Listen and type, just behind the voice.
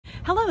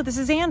Hello, this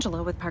is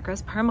Angela with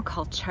Parkrose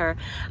Permaculture.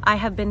 I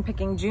have been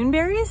picking June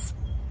berries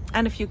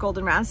and a few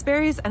golden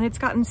raspberries, and it's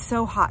gotten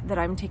so hot that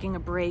I'm taking a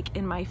break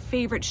in my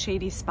favorite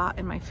shady spot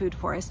in my food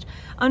forest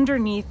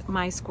underneath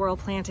my squirrel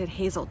planted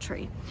hazel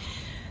tree.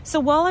 So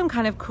while I'm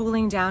kind of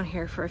cooling down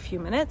here for a few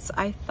minutes,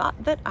 I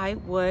thought that I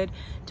would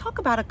talk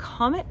about a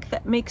comic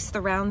that makes the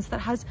rounds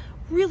that has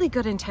really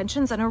good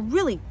intentions and a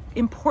really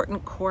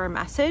important core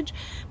message,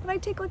 but I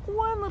take like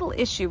one little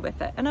issue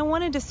with it, and I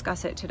want to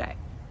discuss it today.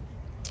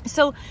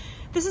 So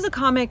this is a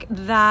comic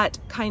that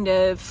kind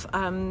of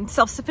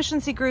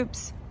self-sufficiency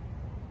groups,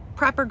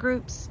 prepper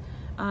groups,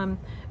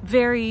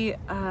 very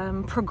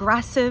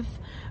progressive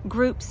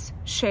groups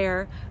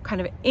share, kind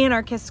of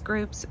anarchist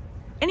groups,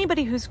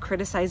 anybody who's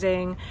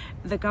criticizing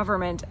the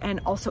government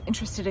and also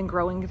interested in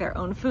growing their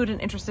own food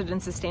and interested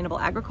in sustainable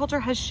agriculture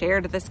has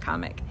shared this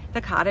comic.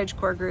 The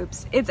cottagecore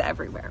groups, it's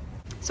everywhere.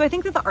 So I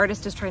think that the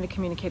artist is trying to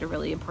communicate a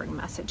really important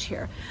message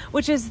here,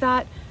 which is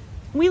that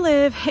we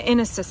live in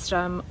a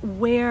system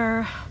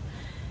where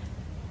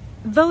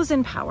those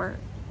in power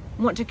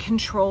want to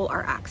control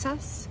our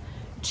access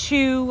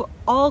to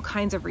all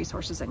kinds of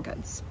resources and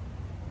goods.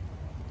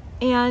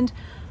 And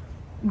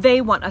they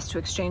want us to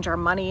exchange our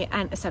money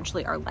and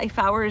essentially our life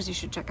hours. You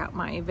should check out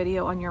my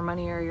video on your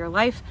money or your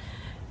life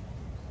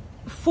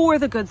for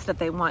the goods that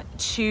they want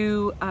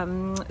to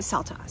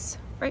sell to us,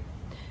 right?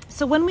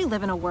 So when we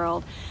live in a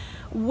world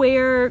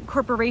where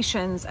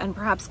corporations and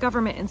perhaps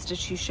government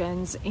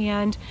institutions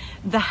and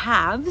the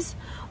haves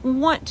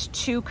want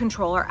to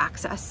control our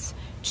access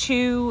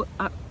to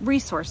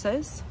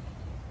resources,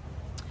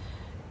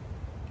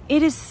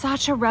 it is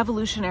such a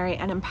revolutionary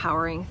and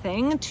empowering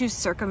thing to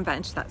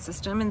circumvent that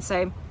system and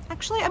say,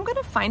 actually, I'm going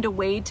to find a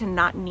way to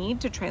not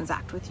need to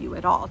transact with you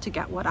at all to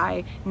get what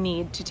I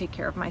need to take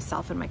care of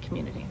myself and my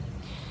community.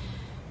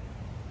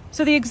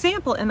 So the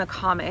example in the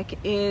comic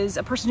is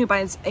a person who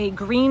buys a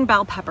green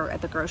bell pepper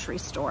at the grocery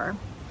store.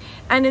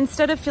 And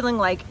instead of feeling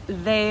like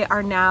they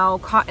are now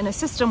caught in a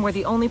system where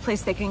the only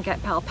place they can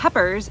get bell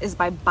peppers is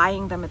by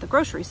buying them at the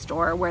grocery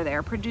store, where they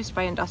are produced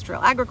by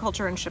industrial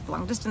agriculture and shipped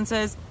long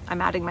distances, I'm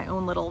adding my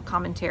own little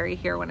commentary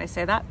here when I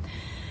say that,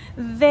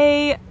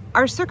 they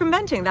are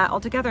circumventing that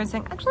altogether and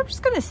saying, actually, I'm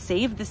just going to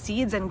save the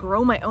seeds and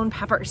grow my own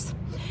peppers.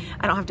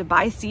 I don't have to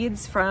buy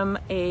seeds from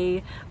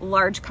a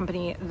large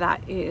company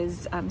that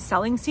is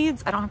selling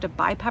seeds. I don't have to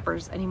buy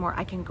peppers anymore.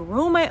 I can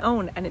grow my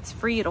own, and it's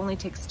free. It only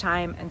takes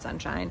time and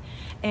sunshine.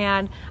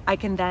 And I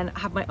can then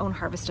have my own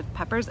harvest of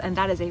peppers, and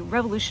that is a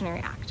revolutionary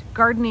act.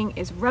 Gardening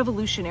is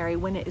revolutionary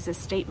when it is a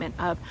statement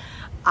of,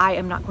 I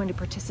am not going to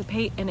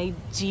participate in a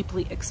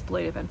deeply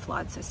exploitive and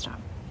flawed system.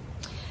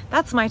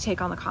 That's my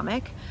take on the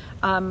comic.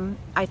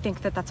 I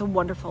think that that's a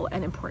wonderful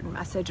and important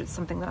message. It's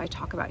something that I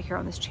talk about here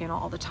on this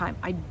channel all the time.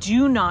 I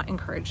do not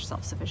encourage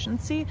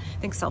self-sufficiency. I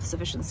think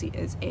self-sufficiency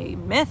is a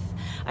myth.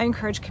 I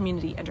encourage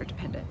community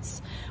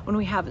interdependence. When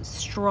we have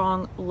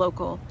strong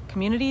local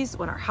communities,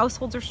 when our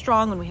households are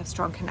strong, when we have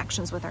strong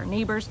connections with our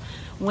neighbors,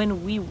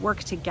 when we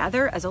work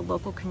together as a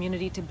local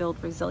community to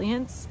build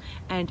resilience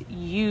and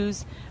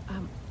use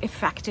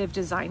effective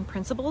design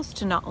principles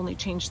to not only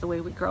change the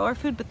way we grow our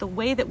food, but the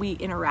way that we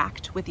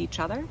interact with each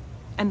other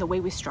and the way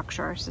we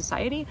structure our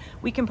society,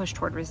 we can push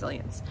toward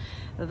resilience.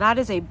 That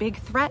is a big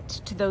threat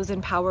to those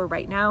in power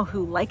right now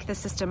who like the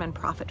system and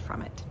profit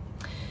from it.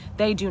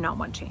 They do not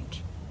want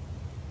change.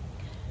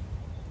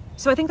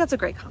 So I think that's a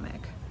great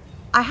comic.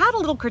 I had a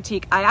little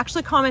critique. I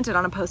actually commented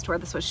on a post where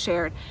this was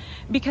shared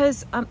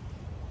because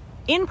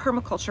in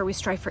permaculture, we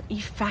strive for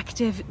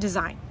effective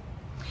design.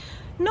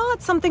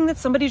 Not something that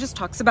somebody just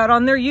talks about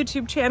on their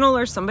YouTube channel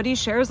or somebody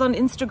shares on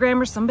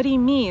Instagram or somebody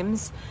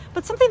memes,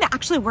 but something that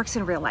actually works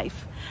in real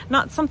life.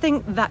 Not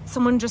something that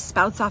someone just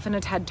spouts off in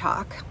a TED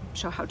Talk,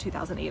 show how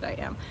 2008 I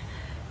am,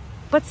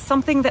 but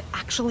something that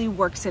actually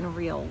works in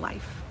real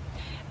life.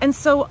 And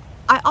so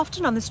I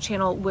often on this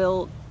channel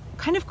will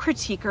kind of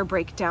critique or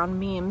break down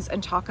memes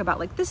and talk about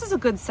like, this is a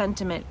good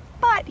sentiment,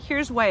 but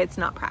here's why it's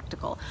not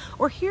practical,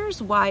 or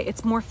here's why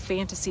it's more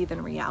fantasy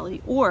than reality,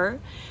 or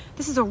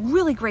this is a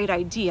really great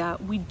idea.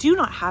 We do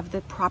not have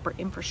the proper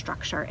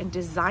infrastructure and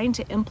design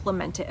to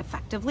implement it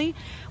effectively.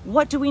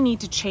 What do we need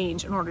to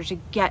change in order to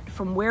get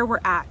from where we're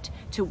at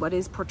to what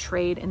is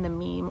portrayed in the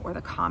meme or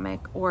the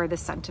comic or the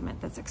sentiment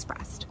that's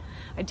expressed?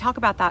 I talk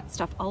about that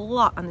stuff a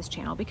lot on this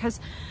channel because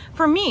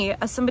for me,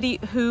 as somebody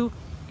who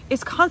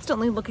is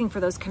constantly looking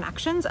for those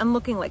connections and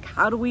looking like,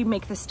 how do we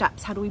make the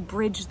steps? How do we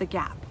bridge the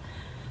gap?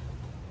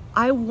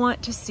 I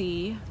want to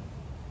see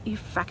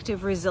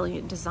effective,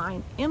 resilient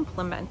design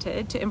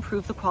implemented to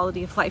improve the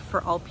quality of life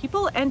for all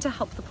people and to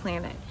help the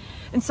planet.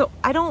 And so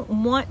I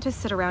don't want to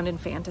sit around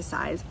and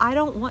fantasize. I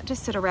don't want to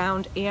sit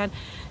around and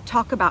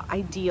talk about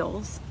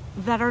ideals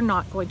that are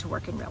not going to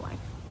work in real life.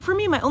 For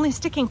me, my only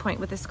sticking point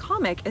with this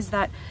comic is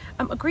that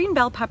a green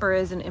bell pepper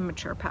is an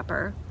immature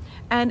pepper.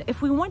 And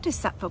if we want to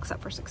set folks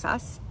up for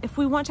success, if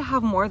we want to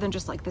have more than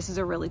just like, this is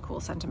a really cool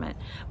sentiment,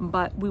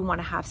 but we want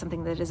to have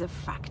something that is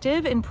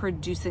effective in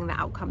producing the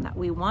outcome that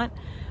we want,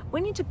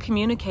 we need to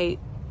communicate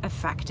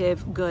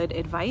effective, good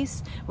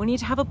advice. We need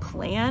to have a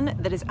plan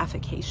that is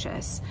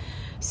efficacious.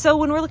 So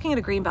when we're looking at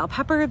a green bell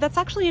pepper, that's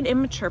actually an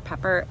immature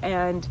pepper,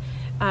 and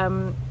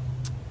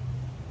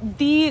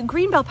the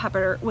green bell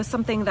pepper was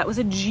something that was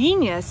a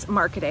genius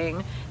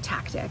marketing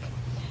tactic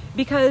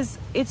because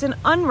it's an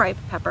unripe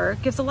pepper,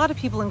 gives a lot of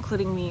people,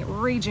 including me,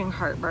 raging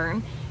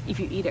heartburn if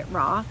you eat it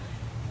raw,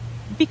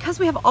 because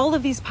we have all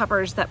of these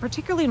peppers that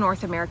particularly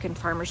North American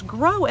farmers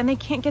grow and they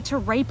can't get to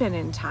ripen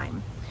in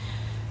time.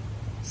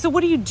 So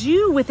what do you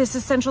do with this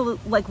essential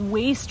like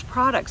waste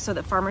product so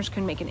that farmers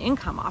can make an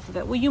income off of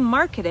it? Well, you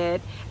market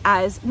it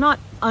as not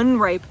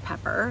unripe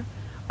pepper,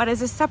 but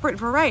as a separate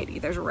variety.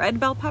 There's red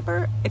bell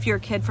pepper. If you're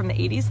a kid from the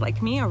 80s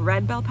like me, a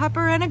red bell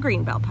pepper and a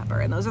green bell pepper.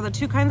 And those are the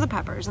two kinds of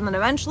peppers. And then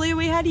eventually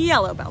we had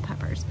yellow bell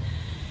peppers.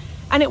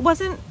 And it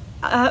wasn't,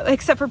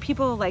 except for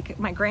people like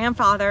my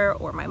grandfather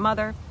or my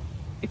mother,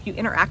 if you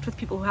interact with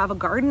people who have a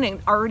garden and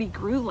already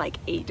grew like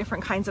 8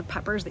 different kinds of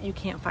peppers that you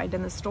can't find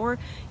in the store,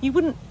 you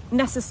wouldn't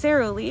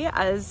necessarily,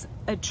 as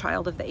a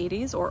child of the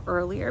 80s or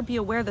earlier, be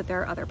aware that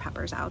there are other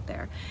peppers out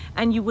there.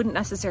 And you wouldn't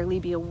necessarily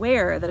be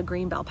aware that a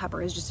green bell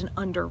pepper is just an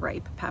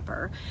underripe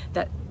pepper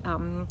that,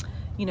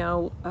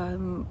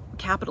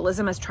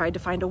 capitalism has tried to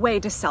find a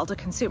way to sell to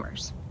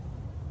consumers.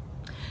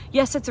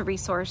 Yes, it's a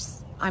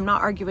resource. I'm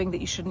not arguing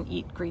that you shouldn't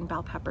eat green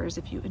bell peppers.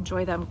 If you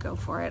enjoy them, go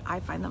for it.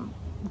 I find them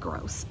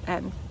gross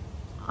and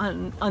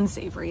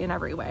unsavory in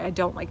every way. I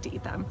don't like to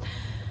eat them,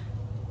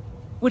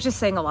 which is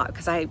saying a lot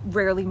because I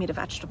rarely meet a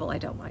vegetable I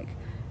don't like.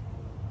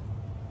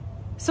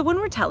 So when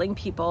we're telling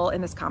people in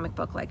this comic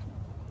book, like,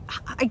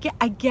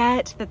 I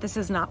get that this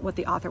is not what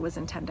the author was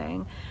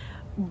intending,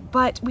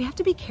 but we have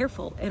to be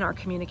careful in our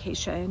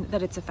communication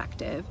that it's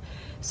effective.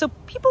 So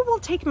people will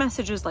take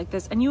messages like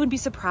this and you would be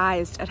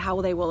surprised at how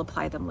they will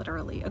apply them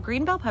literally. A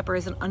green bell pepper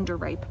is an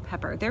underripe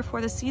pepper. Therefore,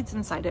 the seeds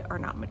inside it are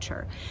not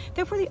mature.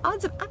 Therefore, the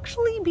odds of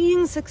actually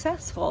being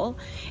successful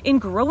in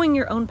growing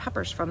your own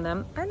peppers from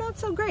them are not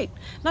so great.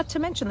 Not to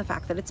mention the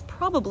fact that it's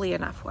probably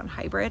an F1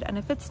 hybrid. And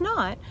if it's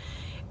not,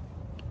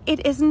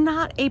 it is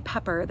not a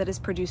pepper that is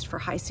produced for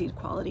high seed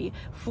quality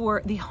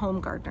for the home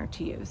gardener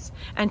to use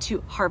and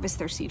to harvest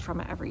their seed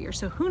from it every year.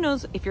 So who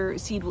knows if your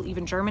seed will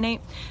even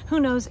germinate? Who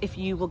knows if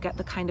you will get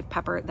the kind of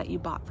pepper that you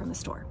bought from the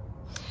store?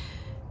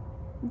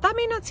 That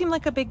may not seem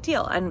like a big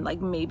deal. And like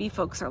maybe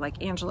folks are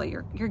like, Angela,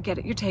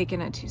 you're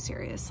taking it too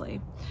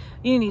seriously.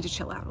 You need to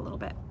chill out a little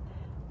bit.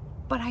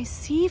 But I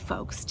see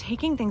folks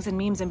taking things in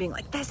memes and being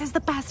like, this is the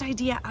best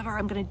idea ever,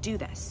 I'm gonna do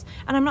this.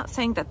 And I'm not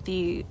saying that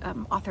the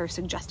author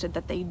suggested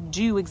that they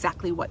do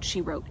exactly what she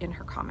wrote in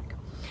her comic.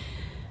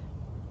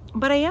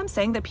 But I am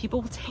saying that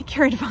people will take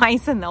your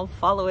advice and they'll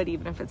follow it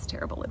even if it's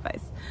terrible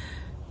advice.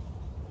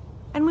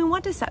 And we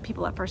want to set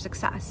people up for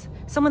success.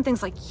 Someone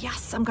thinks like,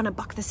 yes, I'm gonna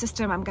buck the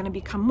system, I'm gonna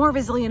become more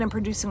resilient in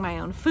producing my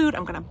own food,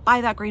 I'm gonna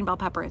buy that green bell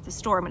pepper at the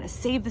store, I'm gonna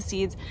save the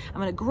seeds, I'm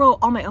gonna grow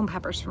all my own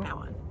peppers from now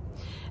on.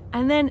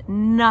 And then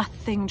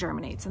nothing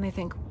germinates and they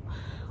think,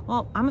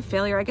 well, I'm a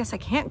failure. I guess I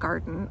can't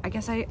garden. I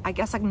guess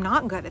I'm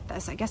not good at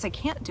this. I guess I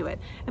can't do it.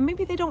 And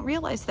maybe they don't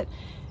realize that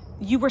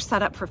you were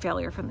set up for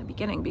failure from the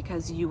beginning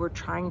because you were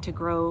trying to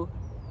grow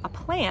a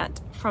plant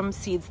from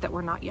seeds that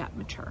were not yet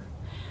mature.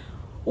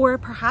 Or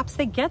perhaps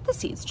they get the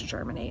seeds to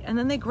germinate and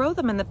then they grow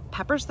them and the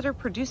peppers that are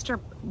produced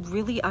are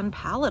really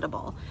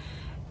unpalatable.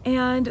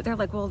 And they're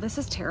like, well, this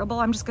is terrible.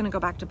 I'm just going to go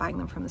back to buying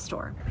them from the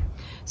store.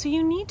 So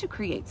you need to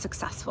create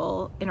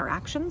successful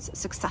interactions,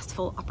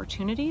 successful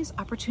opportunities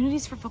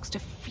for folks to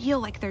feel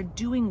like they're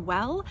doing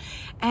well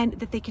and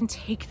that they can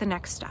take the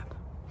next step.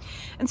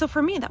 And so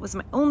for me, that was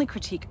my only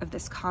critique of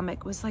this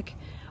comic was like,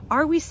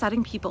 are we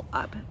setting people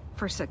up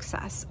for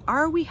success?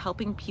 Are we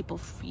helping people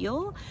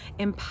feel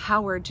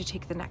empowered to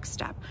take the next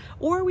step?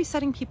 Or are we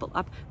setting people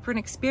up for an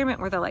experiment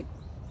where they're like,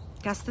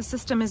 guess the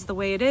system is the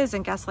way it is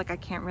and guess like I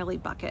can't really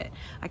buck it.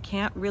 I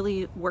can't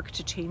really work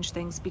to change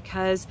things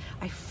because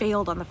I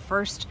failed on the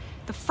first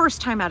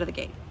time out of the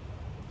gate.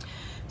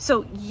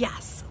 So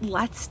yes,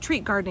 let's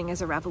treat gardening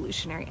as a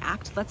revolutionary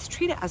act. Let's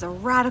treat it as a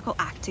radical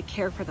act to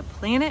care for the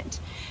planet,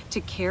 to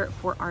care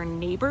for our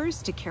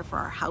neighbors, to care for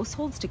our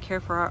households, to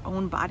care for our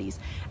own bodies.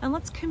 And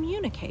let's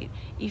communicate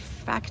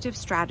effective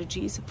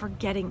strategies for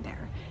getting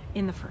there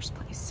in the first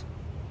place.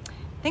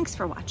 Thanks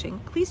for watching.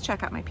 Please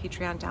check out my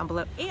Patreon down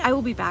below. I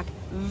will be back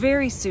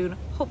very soon.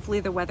 Hopefully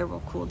the weather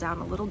will cool down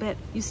a little bit.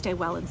 You stay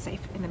well and safe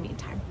in the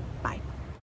meantime. Bye.